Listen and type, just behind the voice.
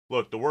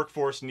look, the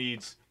workforce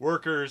needs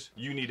workers,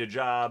 you need a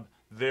job,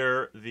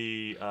 they're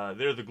the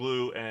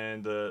glue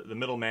and the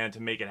middleman to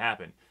make it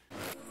happen.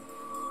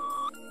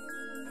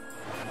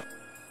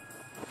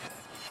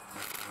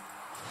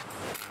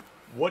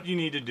 What you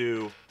need to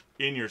do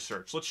in your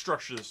search. Let's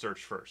structure the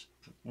search first.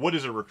 What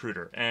is a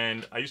recruiter?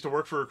 And I used to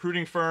work for a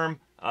recruiting firm.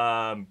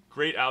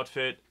 Great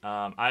outfit.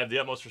 I have the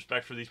utmost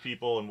respect for these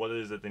people and what it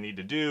is that they need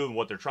to do and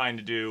what they're trying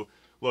to do.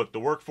 Look, the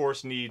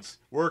workforce needs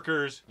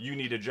workers. You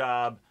need a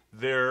job.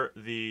 They're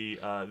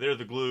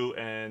the glue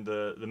and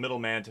the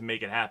middleman to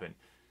make it happen.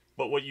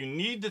 But what you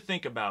need to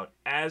think about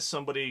as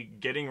somebody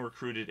getting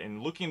recruited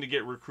and looking to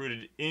get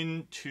recruited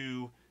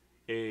into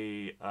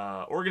a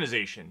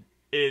organization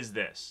is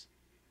this.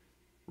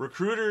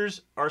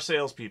 Recruiters are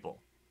salespeople,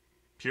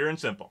 pure and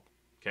simple,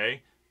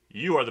 okay?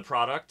 You are the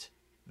product.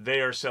 They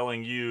are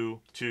selling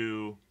you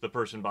to the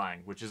person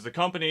buying, which is the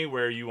company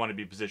where you want to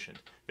be positioned.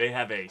 They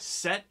have a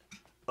set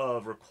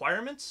of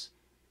requirements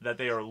that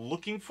they are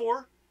looking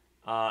for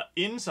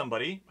in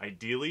somebody.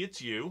 Ideally,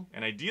 it's you,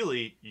 and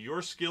ideally,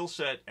 your skill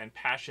set and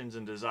passions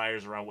and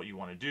desires around what you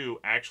want to do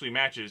actually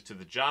matches to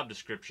the job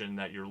description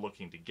that you're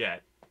looking to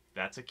get.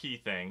 That's a key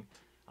thing.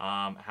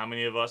 How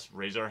many of us,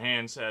 raise our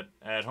hands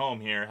at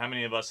home here, how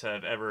many of us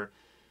have ever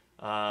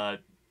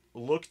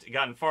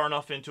gotten far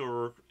enough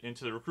into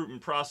the recruitment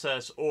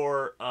process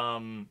or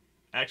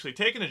actually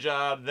taken a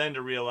job then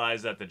to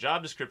realize that the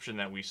job description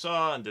that we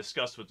saw and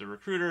discussed with the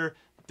recruiter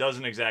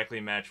doesn't exactly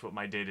match what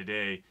my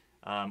day-to-day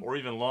or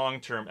even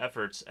long-term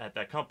efforts at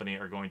that company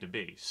are going to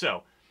be.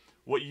 So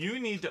what you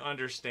need to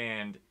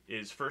understand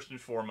is, first and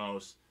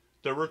foremost,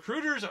 the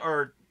recruiters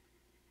are,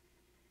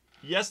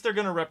 yes, they're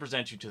going to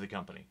represent you to the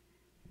company.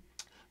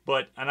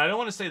 And I don't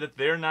want to say that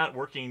they're not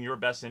working in your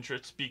best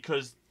interests,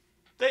 because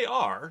they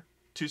are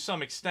to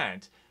some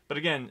extent. But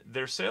again,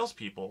 they're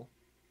salespeople.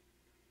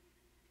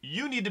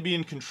 You need to be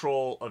in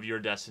control of your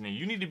destiny.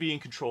 You need to be in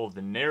control of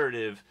the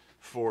narrative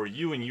for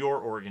you and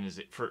your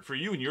organization, for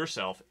you and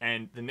yourself,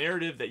 and the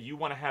narrative that you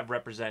want to have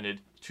represented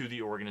to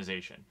the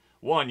organization.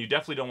 One, you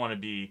definitely don't want to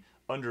be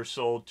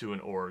undersold to an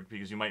org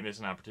because you might miss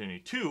an opportunity.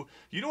 Two,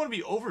 you don't want to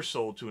be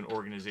oversold to an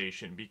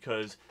organization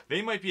because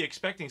they might be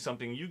expecting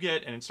something you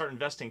get and start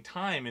investing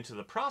time into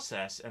the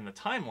process and the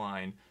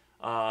timeline,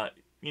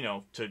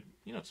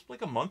 it's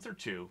like a month or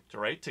two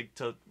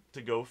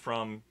to go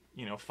from,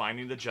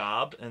 finding the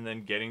job and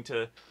then getting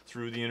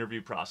through the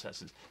interview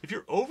processes. If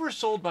you're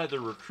oversold by the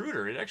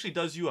recruiter, it actually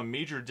does you a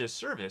major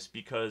disservice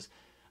because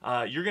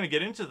you're going to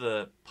get into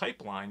the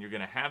pipeline, you're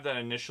going to have that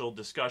initial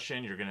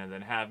discussion, you're going to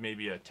then have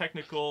maybe a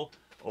technical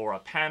or a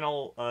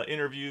panel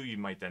interview, you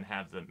might then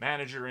have the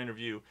manager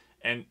interview,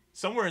 and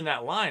somewhere in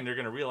that line they're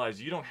going to realize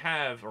you don't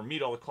have or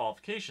meet all the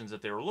qualifications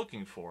that they were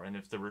looking for. And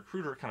if the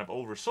recruiter kind of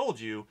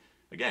oversold you,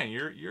 again,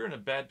 you're in a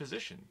bad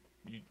position.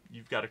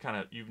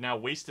 You've now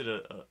wasted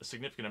a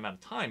significant amount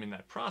of time in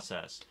that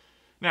process.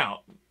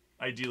 Now,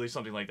 ideally,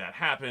 something like that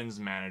happens.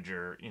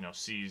 Manager,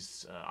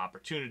 sees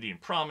opportunity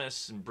and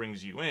promise and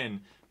brings you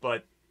in,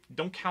 but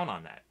don't count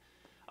on that.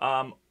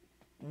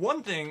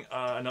 One thing,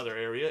 another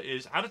area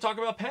is how to talk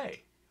about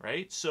pay,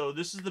 right? So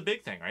this is the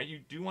big thing, right? You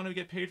do want to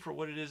get paid for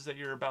what it is that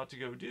you're about to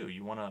go do.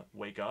 You want to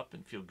wake up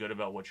and feel good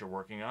about what you're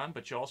working on,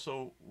 but you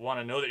also want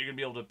to know that you're going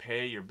to be able to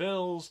pay your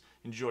bills,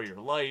 enjoy your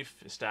life,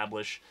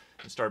 establish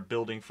and start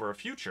building for a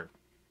future.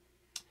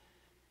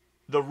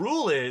 The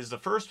rule is the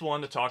first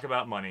one to talk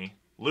about money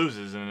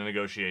loses in a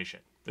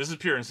negotiation. This is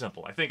pure and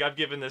simple. I think I've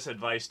given this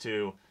advice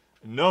to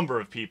a number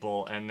of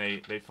people and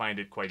they find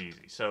it quite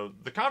easy. So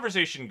the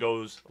conversation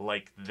goes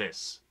like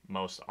this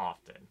most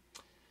often.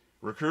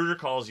 Recruiter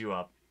calls you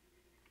up.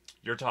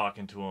 You're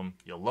talking to them.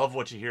 You love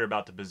what you hear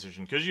about the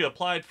position because you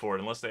applied for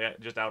it, unless they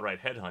just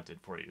outright headhunted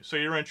for you. So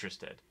you're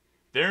interested.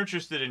 They're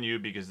interested in you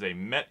because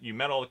you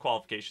met all the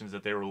qualifications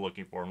that they were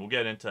looking for. And we'll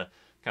get into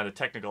kind of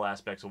technical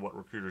aspects of what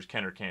recruiters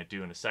can or can't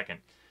do in a second.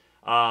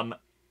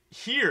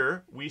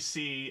 Here we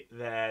see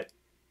that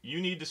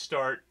you need to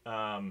start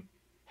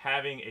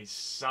having a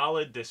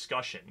solid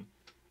discussion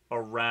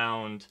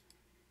around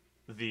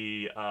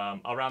the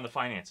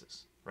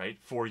finances, right,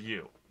 for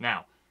you.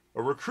 Now,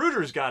 a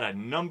recruiter's got a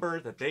number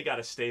that they got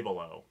to stay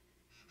below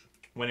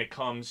when it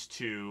comes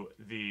to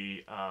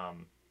the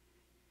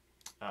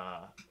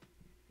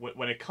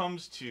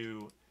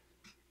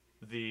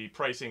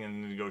pricing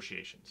and the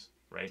negotiations,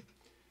 right?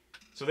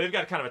 So they've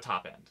got kind of a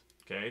top end,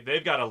 okay?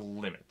 They've got a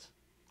limit,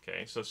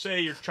 okay? So say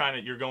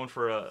you're going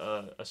for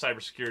a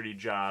cybersecurity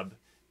job,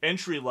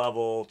 entry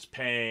level, it's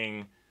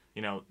paying,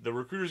 the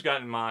recruiter's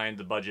got in mind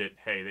the budget,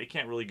 hey, they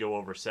can't really go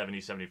over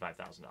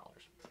 $75,000.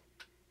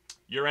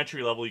 Your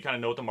entry level, you kind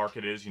of know what the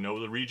market is, you know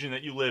the region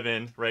that you live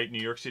in, right? New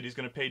York City is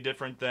going to pay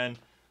different than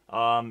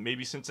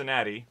maybe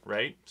Cincinnati,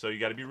 right? So you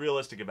got to be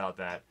realistic about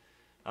that.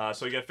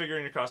 So you got to figure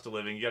in your cost of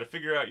living. You got to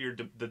figure out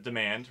the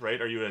demand,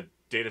 right? Are you a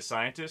data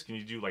scientist? Can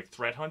you do like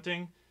threat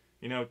hunting,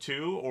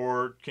 too?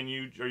 Or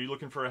are you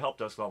looking for a help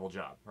desk level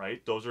job,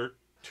 right? Those are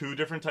two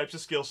different types of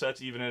skill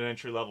sets, even in an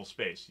entry level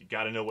space. You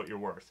got to know what you're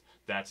worth.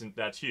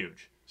 That's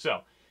huge.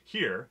 So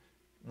here,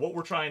 what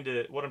I'm trying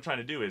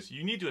to do is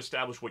you need to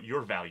establish what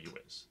your value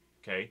is.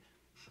 Okay,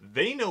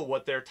 They know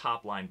what their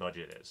top line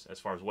budget is as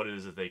far as what it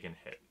is that they can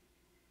hit.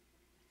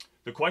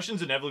 The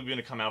question's inevitably going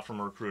to come out from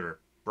a recruiter.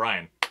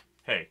 Brian,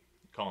 hey,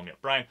 calling me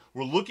up. Brian,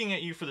 we're looking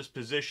at you for this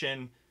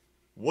position.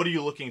 What are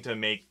you looking to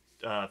make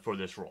for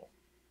this role?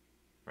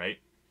 Right?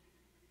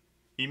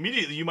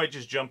 Immediately, you might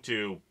just jump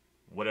to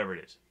whatever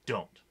it is.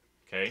 Don't.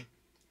 Okay?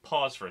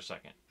 Pause for a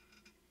second.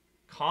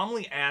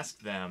 Calmly ask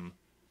them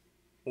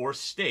or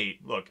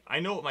state, look, I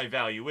know what my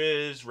value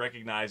is,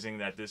 recognizing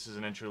that this is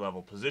an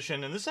entry-level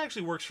position, and this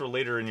actually works for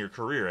later in your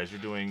career as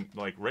you're doing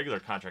like regular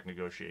contract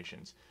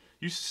negotiations.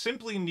 You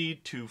simply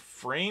need to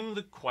frame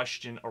the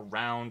question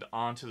around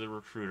onto the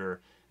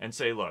recruiter and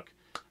say, look,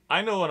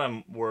 I know what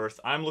I'm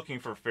worth. I'm looking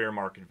for fair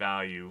market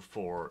value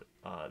for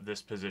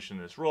this position,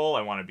 this role.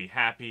 I want to be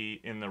happy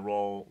in the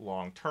role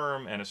long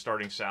term, and a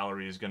starting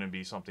salary is going to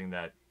be something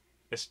that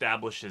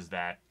establishes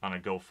that on a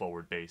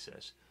go-forward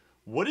basis.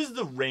 What is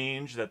the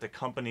range that the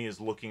company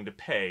is looking to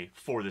pay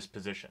for this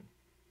position?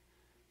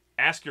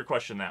 Ask your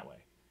question that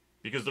way,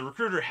 because the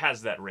recruiter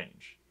has that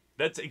range.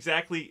 That's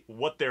exactly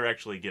what they're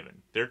actually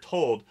given. They're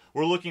told,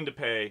 we're looking to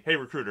pay, hey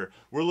recruiter,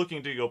 we're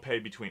looking to go pay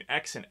between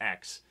X and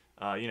X,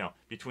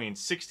 between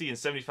 $60,000 and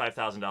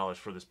 $75,000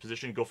 for this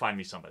position. Go find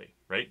me somebody,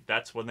 right?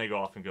 That's when they go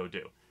off and go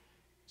do.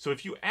 So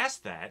if you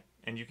ask that,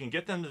 and you can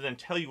get them to then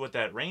tell you what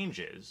that range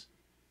is,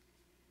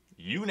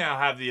 you now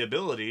have the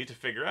ability to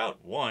figure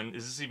out, one,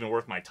 is this even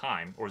worth my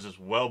time, or is this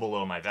well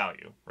below my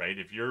value, right?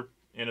 If you're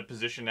in a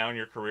position now in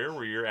your career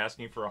where you're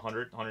asking for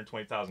 $100,000,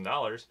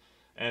 $120,000,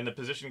 and the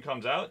position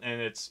comes out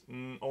and it's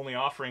only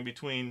offering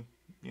between,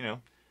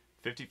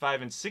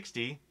 55 and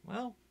 60,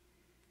 well,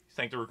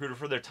 thank the recruiter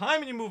for their time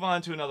and you move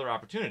on to another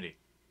opportunity.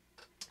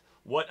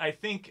 What I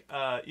think,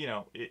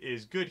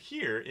 is good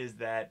here is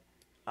that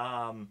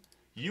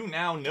you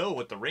now know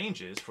what the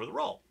range is for the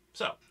role.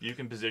 So you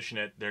can position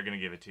it, they're going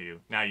to give it to you.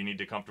 Now you need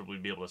to comfortably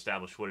be able to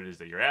establish what it is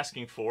that you're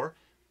asking for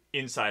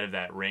inside of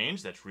that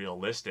range that's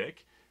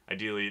realistic.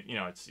 Ideally,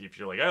 it's if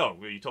you're like, oh,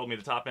 well, you told me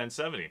the top end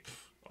 70.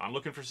 I'm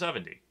looking for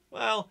 70.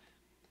 Well,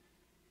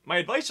 my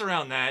advice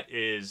around that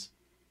is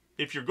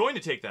if you're going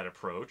to take that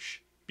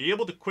approach, be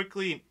able to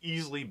quickly and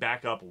easily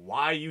back up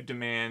why you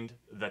demand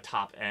the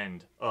top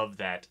end of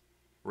that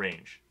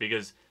range,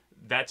 because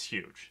that's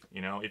huge.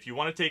 If you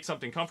want to take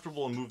something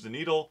comfortable and move the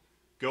needle,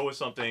 go with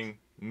something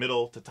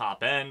middle to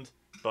top end.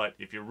 But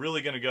if you're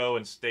really going to go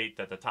and state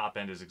that the top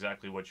end is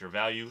exactly what your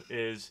value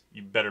is,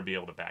 you better be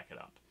able to back it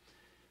up.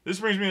 This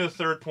brings me to the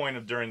third point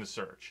of during the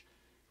search.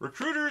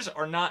 Recruiters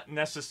are not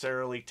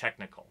necessarily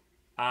technical.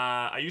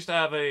 I used to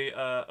have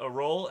a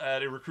role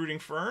at a recruiting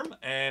firm,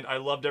 and I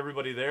loved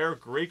everybody there.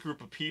 Great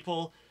group of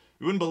people.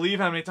 You wouldn't believe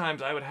how many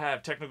times I would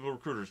have technical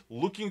recruiters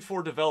looking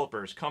for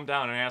developers come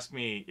down and ask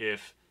me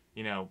if,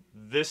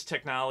 this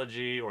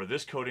technology or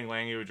this coding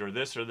language or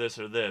this or this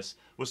or this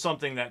was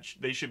something that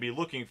they should be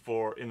looking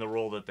for in the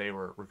role that they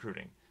were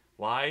recruiting.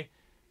 Why?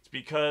 It's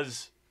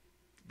because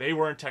they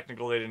weren't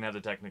technical, they didn't have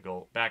the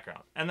technical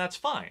background. And that's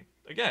fine.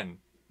 Again,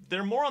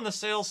 they're more on the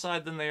sales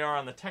side than they are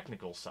on the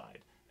technical side.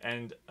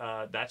 And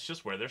that's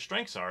just where their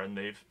strengths are, and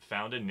they've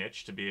found a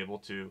niche to be able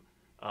to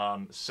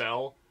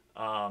sell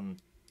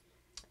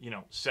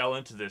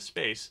into this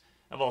space.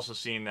 I've also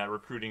seen that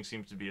recruiting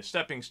seems to be a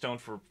stepping stone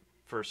for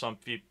some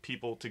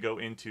people to go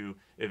into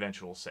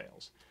eventual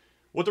sales.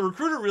 What the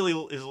recruiter really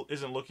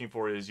isn't looking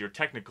for is your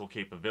technical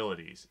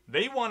capabilities.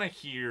 They want to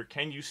hear,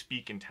 can you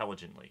speak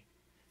intelligently?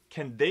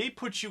 Can they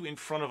put you in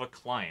front of a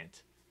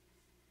client,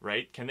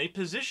 right? Can they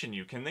position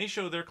you? Can they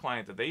show their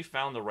client that they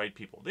found the right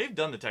people? They've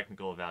done the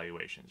technical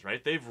evaluations,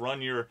 right? They've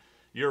run your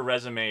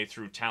resume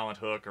through Talent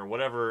Hook or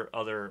whatever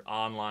other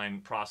online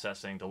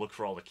processing to look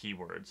for all the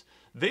keywords.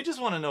 They just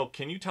want to know,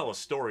 can you tell a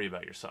story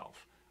about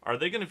yourself? Are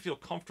they going to feel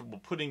comfortable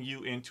putting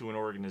you into an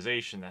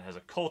organization that has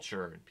a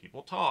culture and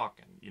people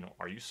talk and,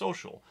 are you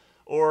social?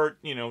 Or,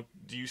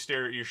 do you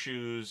stare at your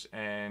shoes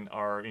and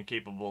are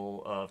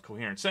incapable of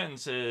coherent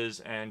sentences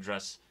and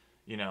dress,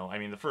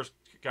 the first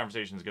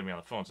conversation is going to be on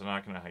the phone, so I'm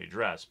not going to know how you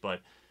dress,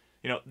 but,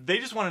 they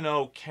just want to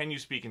know, can you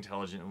speak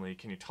intelligently?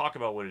 Can you talk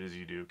about what it is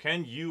you do?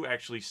 Can you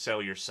actually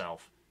sell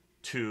yourself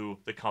to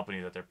the company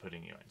that they're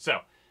putting you in? So,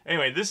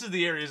 anyway, this is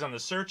the areas on the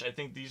search. I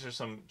think these are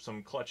some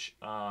clutch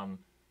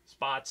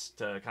spots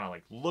to kind of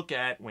like look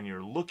at when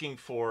you're looking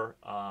for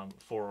a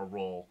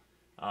role.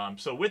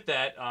 So with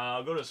that,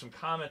 I'll go to some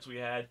comments we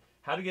had.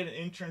 How to get an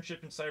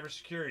internship in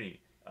cybersecurity.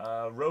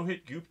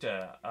 Rohit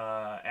Gupta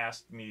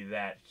asked me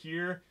that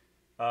here.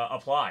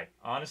 Apply.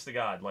 Honest to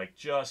God,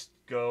 just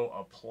go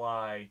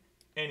apply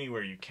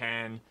anywhere you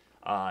can.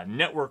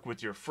 Network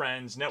with your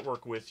friends.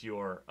 Network with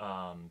your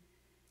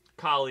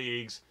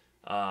colleagues.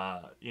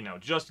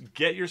 Just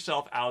get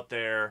yourself out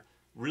there.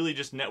 Really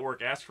just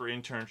network, ask for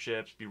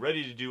internships, be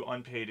ready to do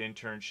unpaid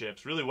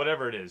internships, really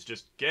whatever it is.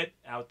 Just get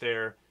out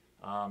there,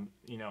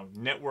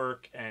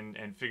 network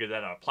and figure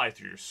that out. Apply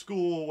through your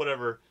school,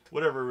 whatever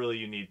really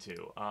you need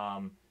to.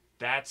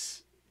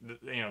 That's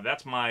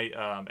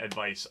my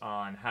advice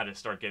on how to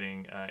start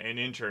getting an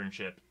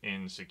internship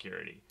in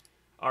security.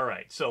 All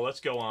right, so let's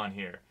go on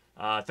here.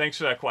 Thanks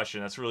for that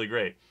question. That's really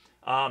great.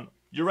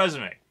 Your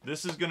resume.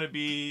 This is going to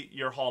be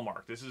your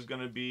hallmark. This is going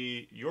to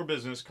be your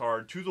business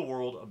card to the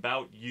world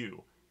about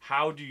you.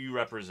 How do you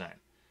represent?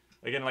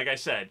 Again, like I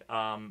said,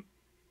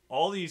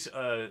 all these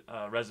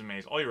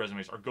resumes, all your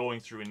resumes are going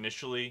through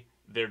initially.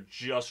 They're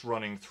just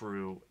running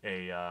through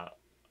an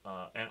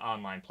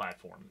online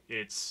platform.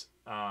 It's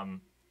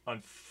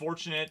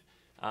unfortunate,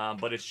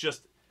 but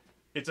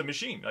it's a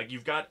machine. Like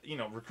you've got,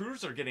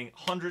 recruiters are getting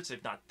hundreds,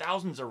 if not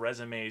thousands of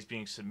resumes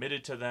being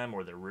submitted to them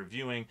or they're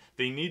reviewing.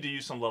 They need to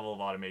use some level of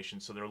automation.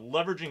 So they're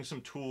leveraging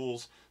some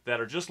tools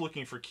that are just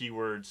looking for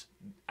keywords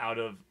out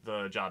of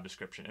the job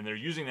description. And they're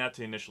using that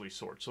to initially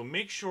sort. So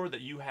make sure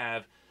that you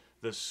have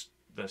the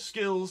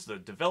skills, the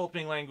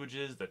developing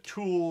languages, the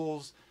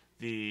tools,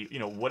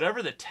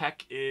 whatever the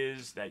tech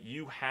is that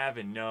you have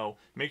and know,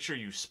 make sure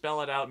you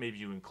spell it out. Maybe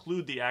you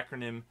include the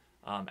acronym.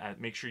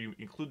 Make sure you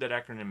include that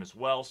acronym as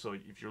well, so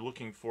if you're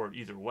looking for it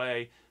either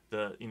way,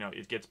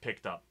 it gets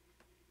picked up.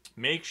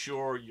 Make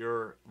sure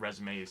your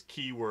resume is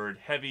keyword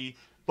heavy,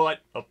 but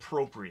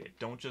appropriate.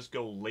 Don't just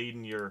go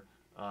laden your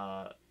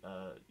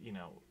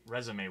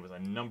resume with a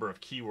number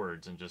of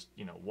keywords and just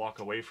walk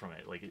away from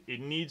it. Like it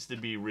needs to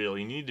be real.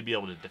 You need to be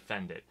able to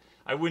defend it.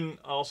 I wouldn't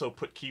also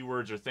put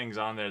keywords or things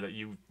on there that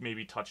you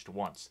maybe touched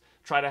once.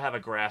 Try to have a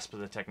grasp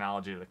of the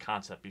technology or the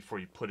concept before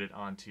you put it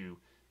onto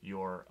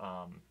your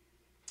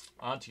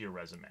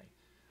resume.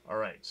 All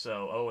right,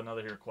 so,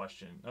 another here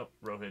question. Oh,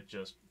 Rohit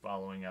just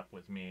following up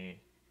with me.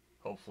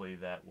 Hopefully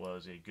that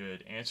was a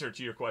good answer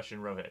to your question,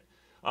 Rohit.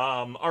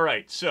 All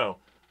right, so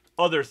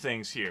other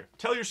things here.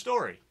 Tell your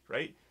story,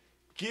 right?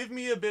 Give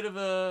me a bit of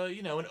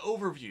an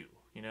overview,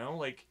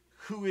 like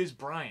who is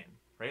Brian,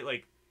 right?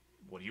 Like,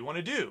 what do you want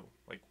to do?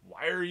 Like,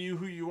 why are you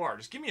who you are?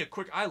 Just give me a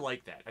quick, I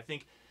like that. I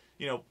think,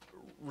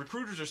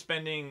 recruiters are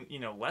spending,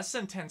 less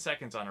than 10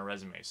 seconds on a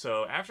resume.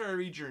 So after I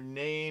read your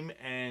name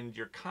and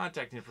your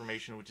contact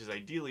information, which is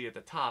ideally at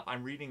the top,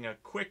 I'm reading a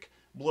quick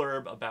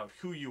blurb about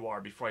who you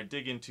are before I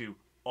dig into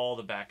all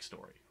the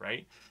backstory,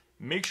 right?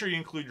 Make sure you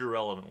include your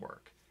relevant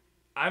work.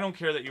 I don't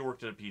care that you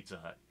worked at a Pizza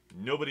Hut.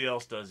 Nobody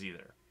else does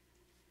either.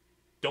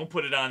 Don't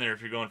put it on there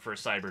if you're going for a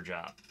cyber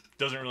job.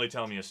 Doesn't really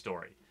tell me a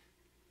story.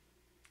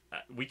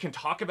 We can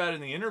talk about it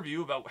in the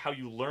interview about how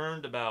you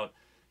learned about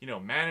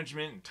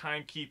management and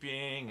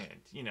timekeeping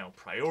and,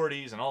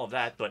 priorities and all of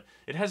that, but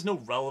it has no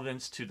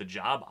relevance to the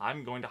job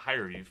I'm going to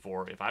hire you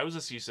for if I was a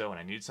CISO and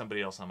I needed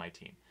somebody else on my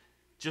team.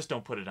 Just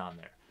don't put it on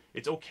there.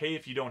 It's okay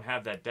if you don't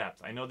have that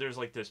depth. I know there's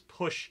like this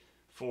push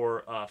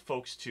for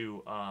folks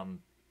to,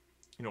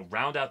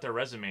 round out their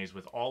resumes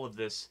with all of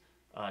this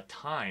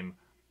time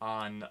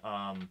on,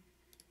 on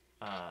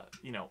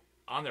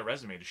their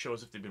resume to show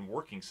as if they've been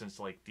working since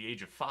like the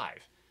age of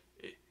 5.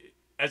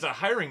 As a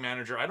hiring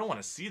manager, I don't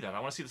want to see that. I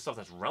want to see the stuff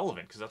that's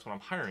relevant because that's what I'm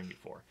hiring you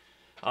for.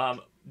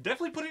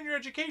 Definitely put in your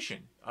education.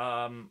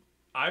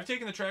 I've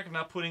taken the track of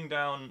not putting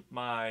down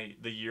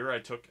the year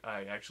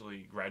I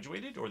actually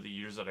graduated or the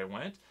years that I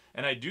went.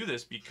 And I do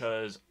this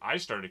because I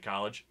started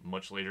college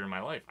much later in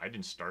my life. I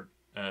didn't start,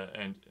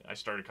 and I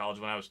started college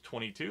when I was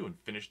 22 and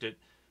finished it,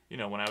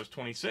 when I was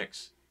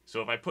 26.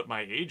 So if I put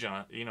my age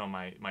on,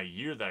 my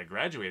year that I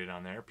graduated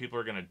on there, people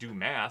are going to do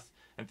math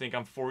and think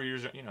I'm 4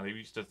 years, they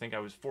used to think I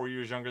was 4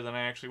 years younger than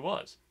I actually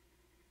was.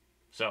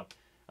 So,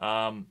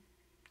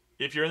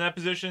 if you're in that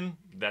position,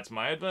 that's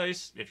my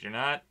advice. If you're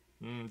not,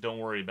 don't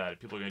worry about it.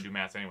 People are going to do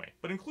math anyway.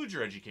 But include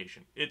your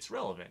education. It's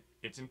relevant.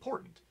 It's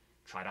important.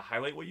 Try to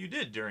highlight what you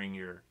did during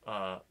your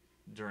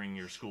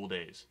school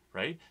days,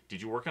 right?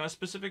 Did you work on a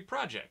specific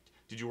project?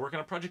 Did you work on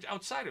a project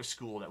outside of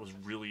school that was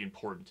really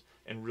important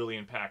and really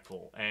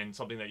impactful and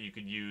something that you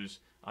could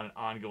use on an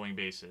ongoing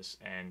basis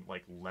and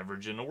like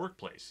leverage in the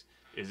workplace?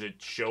 Is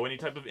it show any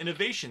type of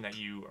innovation that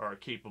you are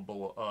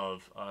capable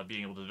of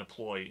being able to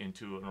deploy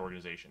into an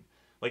organization?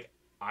 Like,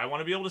 I want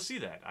to be able to see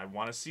that. I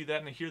want to see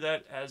that and hear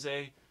that as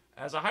a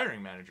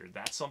hiring manager.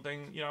 That's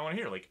something, I want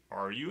to hear. Like,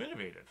 are you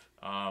innovative?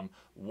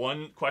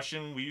 One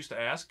question we used to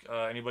ask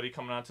anybody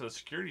coming onto the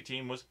security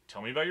team was,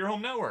 tell me about your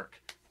home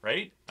network,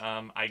 right?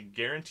 I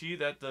guarantee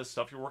that the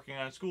stuff you're working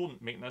on in school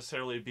may not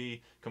necessarily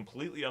be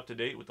completely up to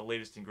date with the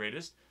latest and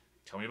greatest.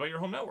 Tell me about your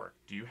home network.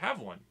 Do you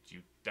have one?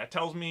 That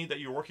tells me that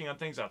you're working on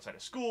things outside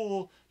of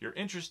school, you're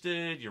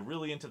interested, you're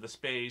really into the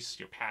space,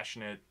 you're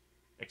passionate,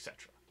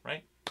 etc.,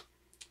 right?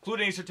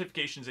 Include any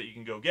certifications that you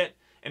can go get,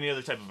 any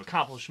other type of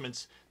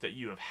accomplishments that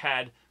you have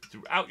had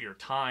throughout your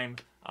time.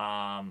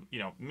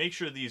 Make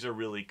sure these are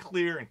really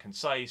clear and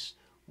concise.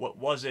 What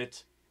was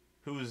it?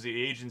 Who was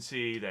the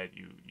agency that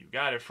you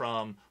got it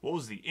from? What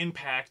was the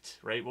impact,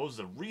 right? What was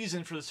the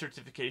reason for the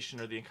certification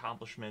or the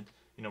accomplishment?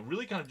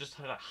 Really kind of just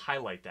try to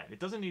highlight that. It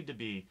doesn't need to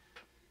be,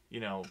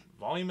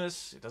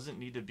 voluminous. It doesn't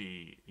need to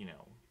be,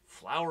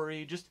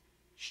 flowery. Just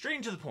straight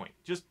and to the point.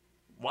 Just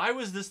why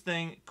was this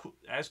thing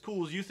as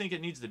cool as you think it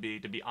needs to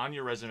be on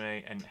your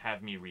resume and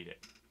have me read it?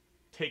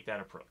 Take that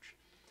approach.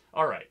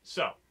 All right,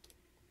 so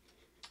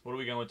what are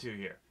we going to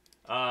here?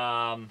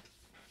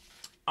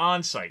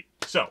 On-site.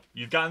 So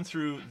you've gotten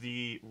through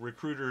the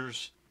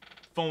recruiter's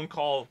phone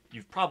call.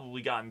 You've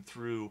probably gotten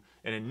through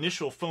an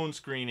initial phone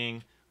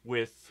screening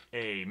with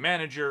a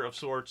manager of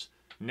sorts.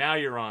 Now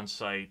you're on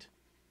site.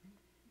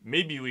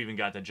 Maybe you even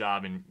got the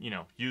job and,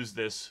 use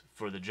this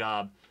for the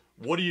job.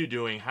 What are you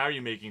doing? How are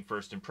you making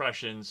first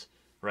impressions,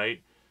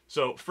 right?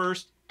 So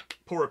first,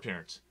 poor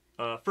appearance.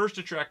 First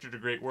attractor to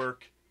great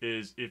work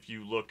is if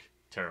you look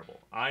terrible.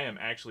 I am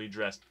actually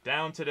dressed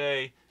down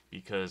today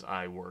because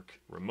I work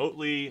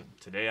remotely.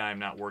 Today I'm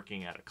not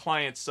working at a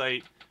client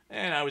site,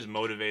 and I was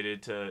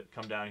motivated to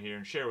come down here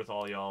and share with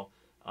all y'all,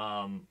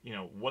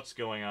 what's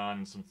going on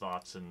and some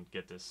thoughts and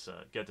get this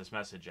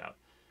message out.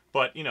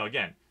 But,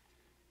 again,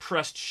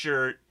 pressed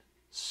shirt,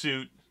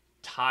 suit,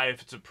 tie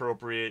if it's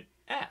appropriate.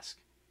 Ask.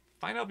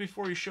 Find out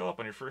before you show up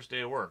on your first day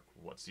of work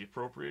what's the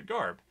appropriate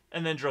garb,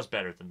 and then dress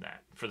better than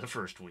that for the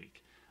first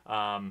week.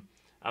 I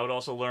would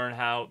also learn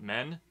how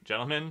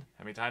gentlemen,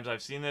 how many times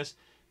I've seen this,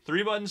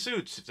 3-button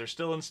suits, if they're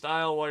still in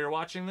style while you're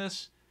watching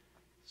this,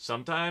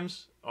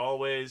 sometimes,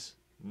 always,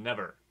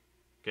 never.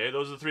 Okay,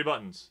 those are the 3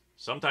 buttons.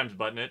 Sometimes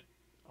button it,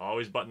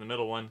 always button the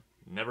middle one,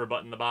 never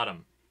button the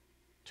bottom.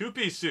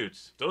 2-piece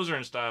suits, those are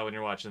in style when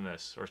you're watching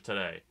this, or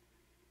today.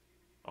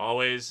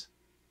 Always,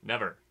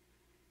 never.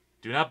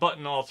 Do not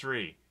button all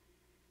 3.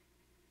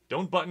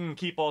 Don't button and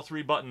keep all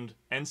 3 buttoned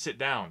and sit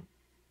down.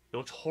 It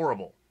looks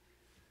horrible.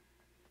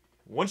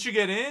 Once you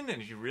get in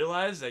and you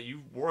realize that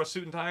you wore a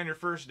suit and tie on your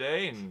first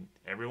day and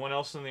everyone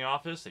else in the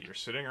office that you're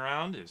sitting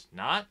around is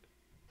not,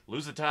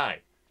 lose the tie.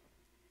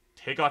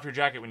 Take off your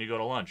jacket when you go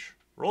to lunch.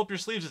 Roll up your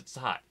sleeves if it's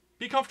hot.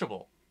 Be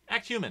comfortable.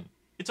 Act human.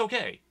 It's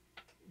okay.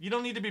 You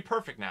don't need to be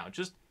perfect now.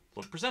 Just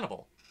look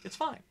presentable. It's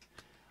fine.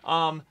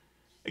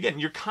 Again,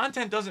 your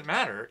content doesn't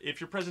matter if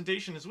your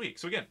presentation is weak.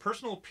 So again,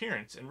 personal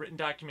appearance and written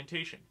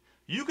documentation.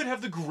 You could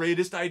have the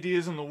greatest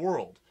ideas in the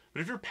world,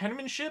 but if your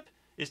penmanship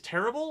is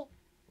terrible,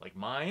 like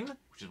mine,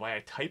 which is why I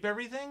type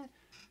everything,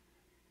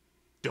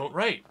 don't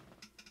write.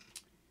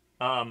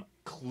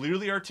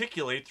 Clearly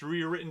articulate through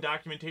your written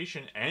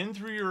documentation and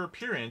through your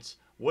appearance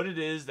what it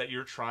is that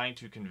you're trying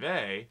to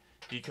convey,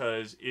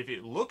 because if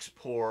it looks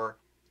poor,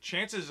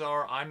 chances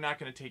are I'm not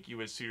going to take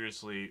you as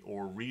seriously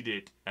or read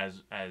it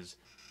as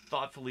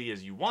thoughtfully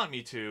as you want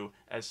me to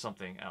as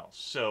something else.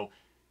 So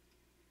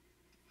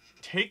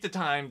take the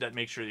time to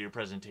make sure that your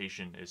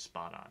presentation is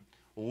spot on.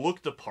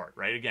 Look the part,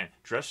 right? Again,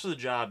 dress for the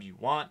job you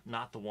want,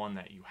 not the one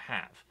that you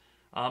have.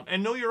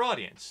 And know your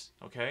audience,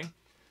 okay?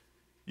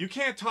 You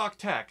can't talk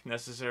tech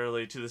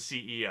necessarily to the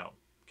CEO,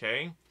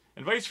 okay?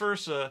 And vice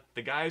versa,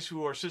 the guys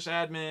who are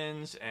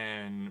sysadmins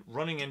and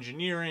running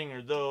engineering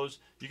or those,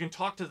 you can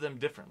talk to them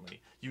differently.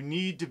 You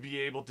need to be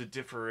able to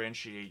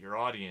differentiate your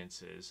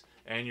audiences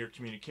and your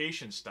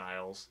communication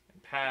styles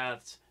and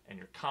paths and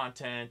your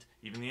content,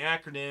 even the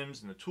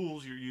acronyms and the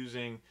tools you're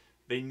using,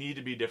 they need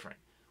to be different.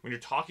 When you're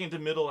talking to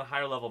middle and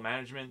higher level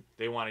management,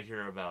 they want to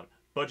hear about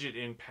budget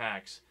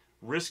impacts,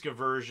 risk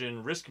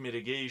aversion, risk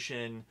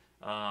mitigation,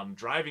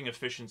 driving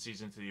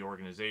efficiencies into the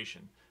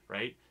organization,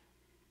 right?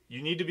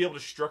 You need to be able to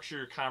structure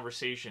your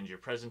conversations, your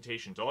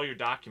presentations, all your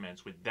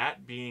documents with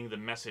that being the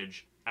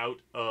message out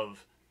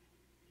of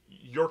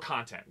your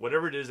content.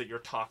 Whatever it is that your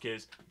talk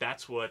is,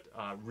 that's what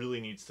really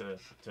needs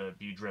to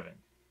be driven.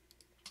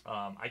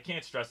 I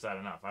can't stress that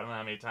enough. I don't know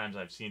how many times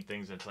I've seen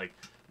things that's like,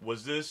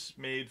 was this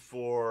made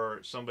for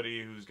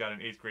somebody who's got an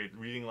 8th grade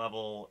reading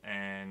level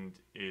and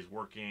is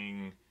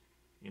working,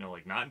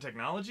 like not in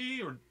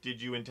technology? Or did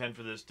you intend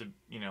for this to,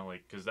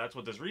 because that's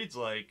what this reads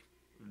like.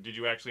 Did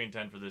you actually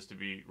intend for this to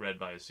be read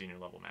by a senior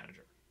level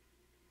manager?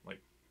 Like,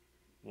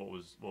 what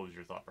was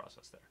your thought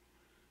process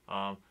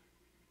there?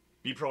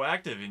 Be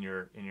proactive in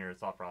your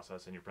thought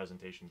process and your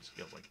presentation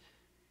skills. Like,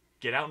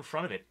 get out in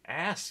front of it.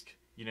 Ask.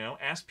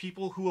 Ask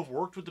people who have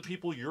worked with the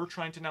people you're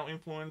trying to now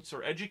influence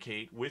or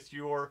educate with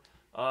your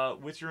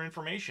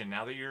information.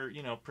 Now that you're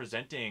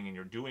presenting and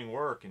you're doing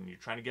work and you're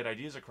trying to get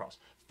ideas across,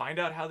 find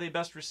out how they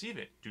best receive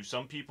it. Do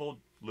some people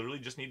literally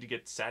just need to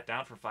get sat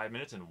down for 5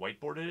 minutes and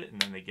whiteboarded it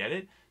and then they get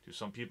it? Do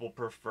some people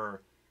prefer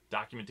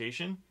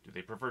documentation? Do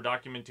they prefer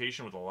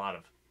documentation with a lot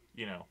of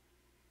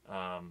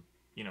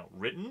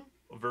written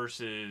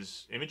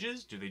versus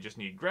images? Do they just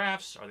need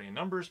graphs? Are they a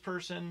numbers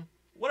person?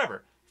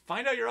 Whatever.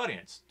 Find out your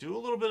audience. Do a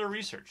little bit of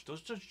research.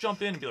 Don't just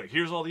jump in and be like,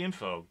 here's all the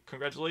info.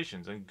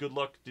 Congratulations, and good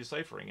luck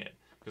deciphering it,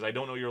 because I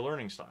don't know your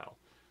learning style.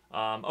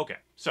 Okay,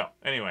 so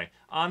anyway,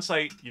 on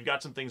site, you've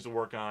got some things to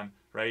work on,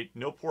 right?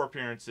 No poor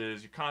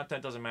appearances. Your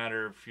content doesn't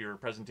matter if your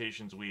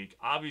presentation's weak.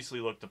 Obviously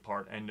look the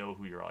part and know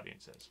who your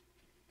audience is.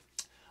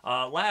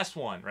 Last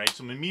one, right?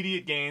 Some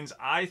immediate gains.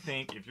 I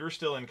think if you're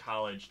still in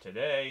college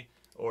today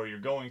or you're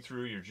going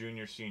through your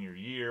junior, senior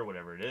year,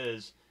 whatever it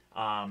is,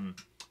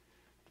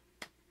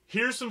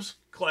 here's some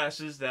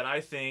classes that I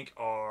think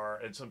are,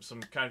 and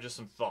some kind of just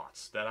some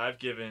thoughts that I've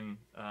given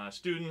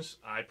students,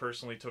 I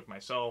personally took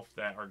myself,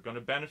 that are going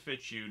to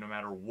benefit you no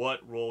matter what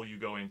role you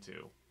go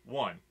into.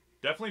 One,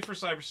 definitely for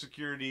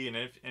cybersecurity and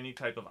if any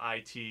type of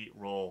IT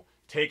role,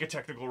 take a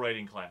technical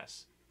writing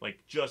class. Like,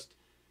 just,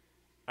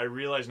 I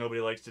realize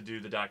nobody likes to do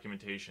the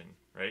documentation,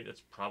 right?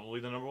 That's probably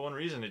the #1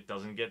 reason it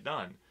doesn't get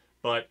done.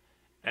 But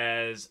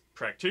as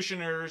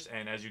practitioners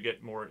and as you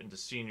get more into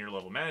senior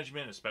level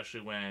management,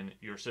 especially when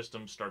your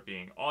systems start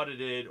being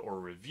audited or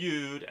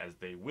reviewed, as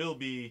they will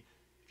be,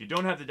 if If you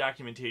don't have the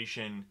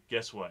documentation,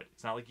 guess what?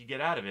 It's not like you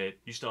get out of it.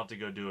 You still have to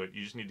go do it.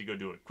 You just need to go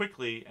do it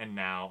quickly, and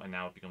now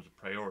it becomes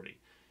a priority.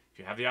 If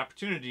you have the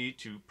opportunity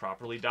to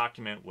properly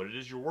document what it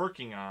is you're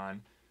working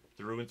on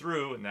through and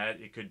through, and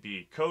that it could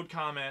be code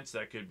comments,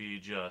 that could be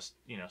just,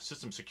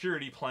 system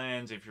security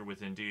plans if you're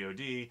within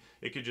DoD,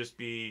 it could just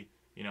be,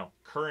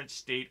 current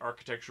state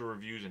architectural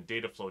reviews and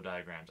data flow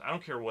diagrams. I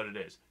don't care what it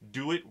is.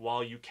 Do it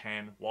while you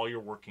can, while you're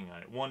working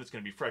on it. One, it's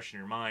going to be fresh in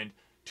your mind.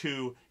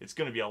 Two, it's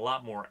going to be a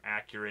lot more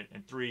accurate.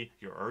 And three,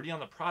 you're already on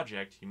the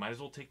project. You might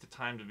as well take the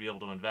time to be able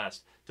to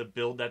invest to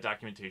build that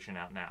documentation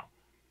out now.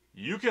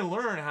 You can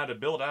learn how to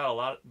build out a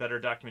lot better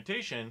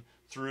documentation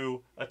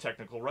through a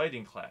technical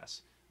writing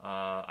class.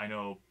 I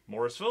know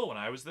Morrisville, when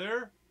I was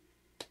there,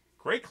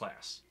 great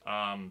class.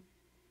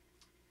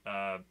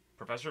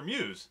 Professor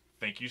Muse,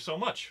 thank you so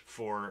much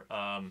for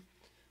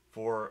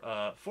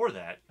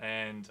that,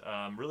 and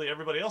really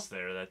everybody else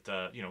there that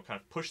kind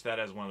of pushed that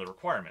as one of the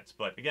requirements.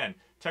 But again,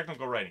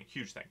 technical writing,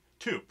 huge thing.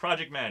 2,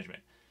 project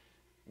management.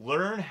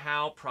 Learn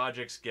how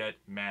projects get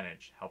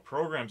managed, how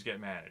programs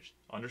get managed.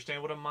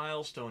 Understand what a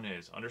milestone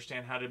is.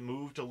 Understand how to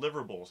move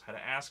deliverables, how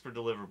to ask for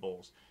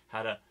deliverables,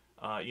 how to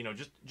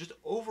just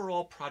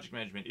overall project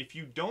management. If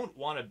you don't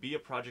want to be a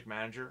project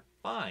manager,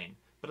 fine.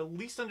 But at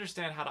least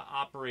understand how to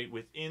operate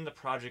within the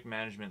project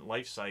management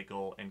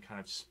lifecycle and kind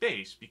of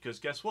space, because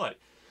guess what?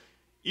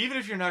 Even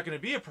if you're not going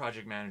to be a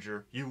project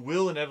manager, you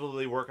will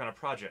inevitably work on a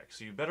project.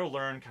 So you better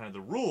learn kind of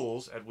the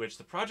rules at which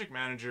the project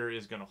manager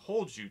is going to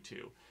hold you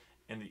to.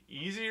 And the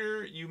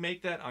easier you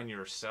make that on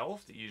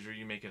yourself, the easier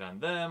you make it on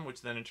them,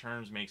 which then in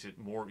turn makes it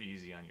more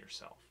easy on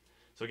yourself.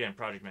 So again,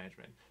 project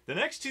management. The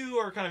next two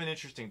are kind of an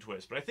interesting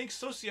twist, but I think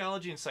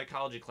sociology and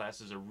psychology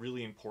classes are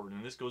really important,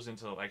 and this goes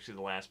into actually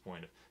the last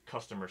point of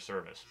customer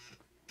service.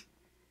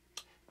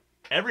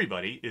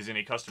 Everybody is in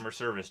a customer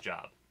service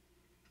job.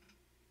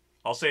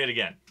 I'll say it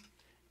again.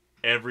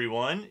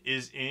 Everyone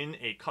is in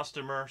a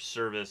customer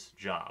service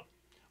job.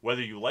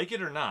 Whether you like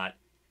it or not,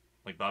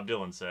 like Bob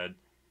Dylan said,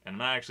 and I'm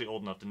not actually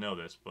old enough to know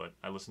this, but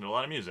I listen to a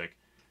lot of music,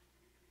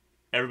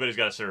 everybody's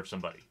got to serve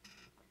somebody.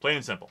 Plain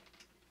and simple.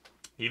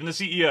 Even the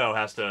CEO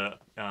has to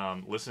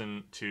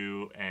listen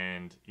to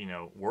and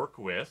work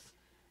with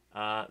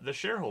the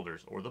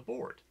shareholders or the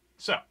board.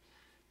 So,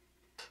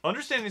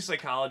 understanding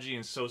psychology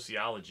and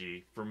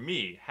sociology, for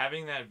me,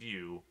 having that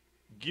view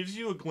gives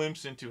you a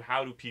glimpse into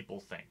how do people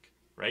think,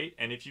 right?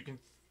 And if you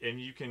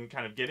can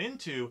kind of get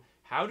into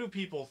how do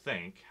people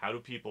think, how do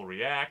people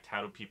react,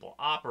 how do people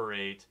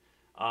operate,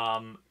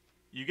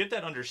 you get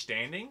that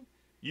understanding.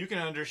 You can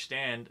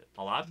understand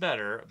a lot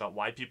better about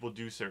why people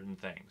do certain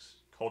things.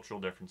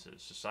 Cultural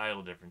differences,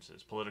 societal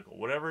differences, political,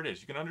 whatever it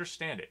is, you can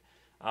understand it.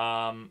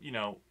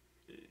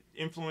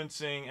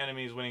 Influencing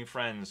enemies, winning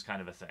friends kind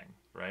of a thing,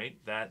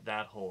 right?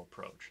 That whole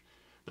approach.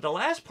 But the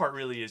last part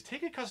really is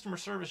take a customer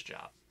service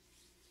job.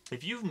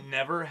 If you've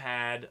never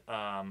had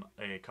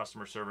a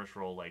customer service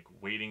role like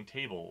waiting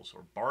tables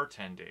or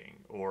bartending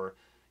or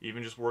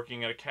even just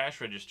working at a cash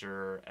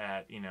register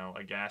at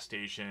a gas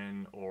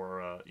station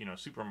or a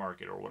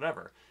supermarket or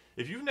whatever,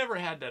 if you've never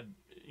had to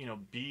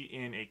be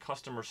in a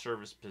customer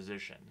service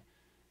position,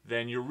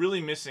 then you're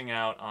really missing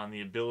out on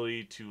the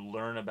ability to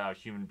learn about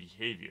human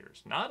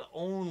behaviors, not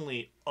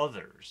only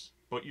others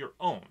but your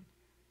own.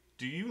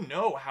 Do you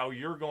know how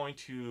you're going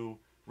to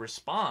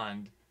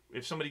respond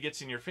if somebody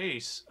gets in your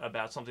face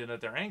about something that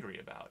they're angry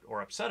about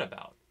or upset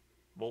about?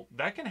 Well,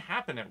 that can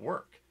happen at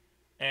work.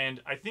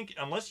 And I think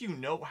unless you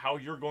know how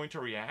you're going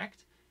to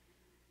react,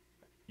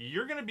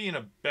 you're going to be in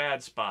a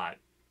bad spot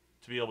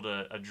to be able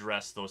to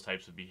address those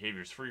types of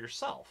behaviors for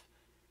yourself.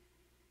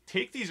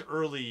 Take these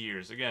early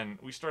years. Again,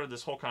 we started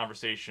this whole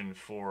conversation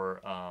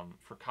for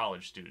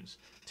college students.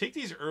 Take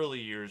these early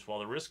years while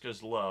the risk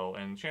is low,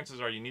 and chances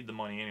are you need the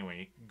money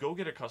anyway. Go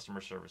get a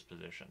customer service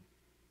position.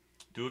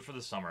 Do it for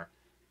the summer.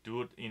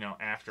 Do it,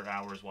 after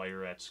hours while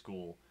you're at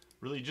school.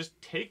 Really just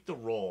take the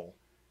role.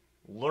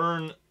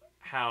 Learn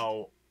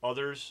how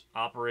others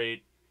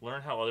operate.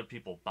 Learn how other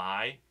people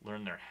buy.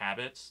 Learn their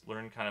habits.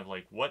 Learn kind of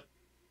like what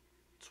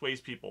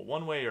sways people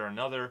one way or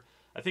another.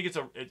 I think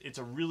it's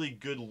a really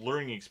good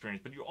learning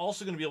experience, but you're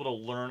also going to be able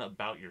to learn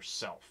about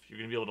yourself. You're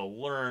going to be able to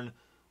learn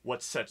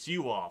what sets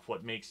you off,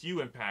 what makes you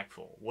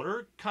impactful. What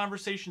are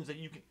conversations that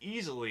you can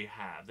easily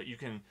have that you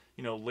can,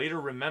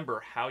 later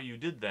remember how you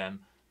did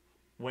them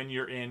when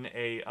you're in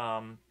a,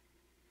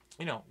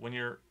 when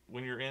you're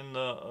in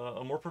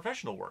a more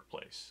professional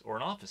workplace or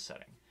an office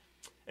setting.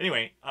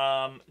 Anyway,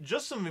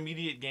 just some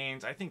immediate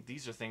gains. I think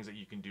these are things that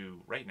you can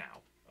do right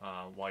now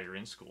while you're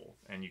in school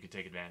and you can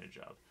take advantage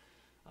of.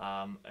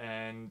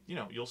 And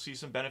you'll see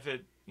some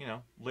benefit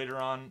later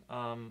on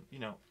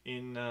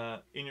in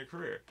your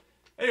career.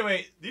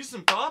 Anyway, these are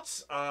some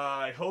thoughts.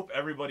 I hope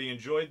everybody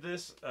enjoyed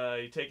this.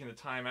 You taking the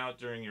time out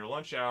during your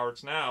lunch hour.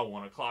 It's now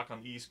 1 o'clock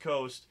on the East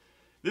Coast.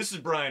 This is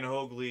Brian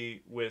Hoagley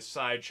with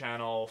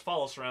SideChannel.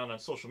 Follow us around on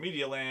social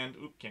media land.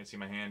 Oop, can't see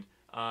my hand.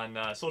 On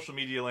social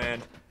media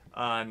land,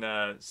 on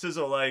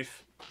Sizzo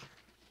Life.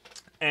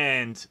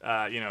 And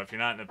if you're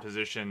not in a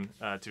position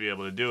to be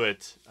able to do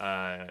it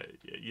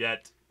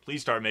yet,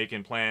 please start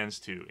making plans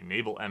to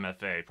enable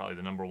MFA. Probably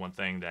the number one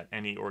thing that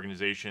any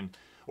organization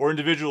or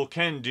individual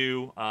can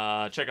do.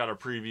 Check out our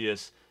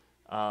previous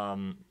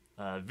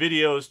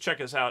videos.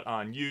 Check us out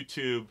on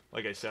YouTube.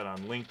 Like I said, on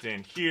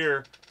LinkedIn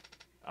here.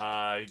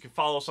 You can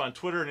follow us on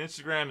Twitter and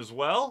Instagram as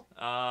well.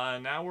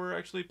 Now we're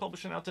actually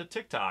publishing out to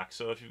TikTok.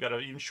 So if you've got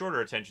an even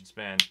shorter attention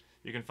span,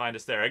 you can find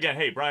us there. Again,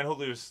 hey, Brian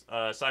Hoagley with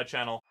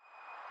SideChannel.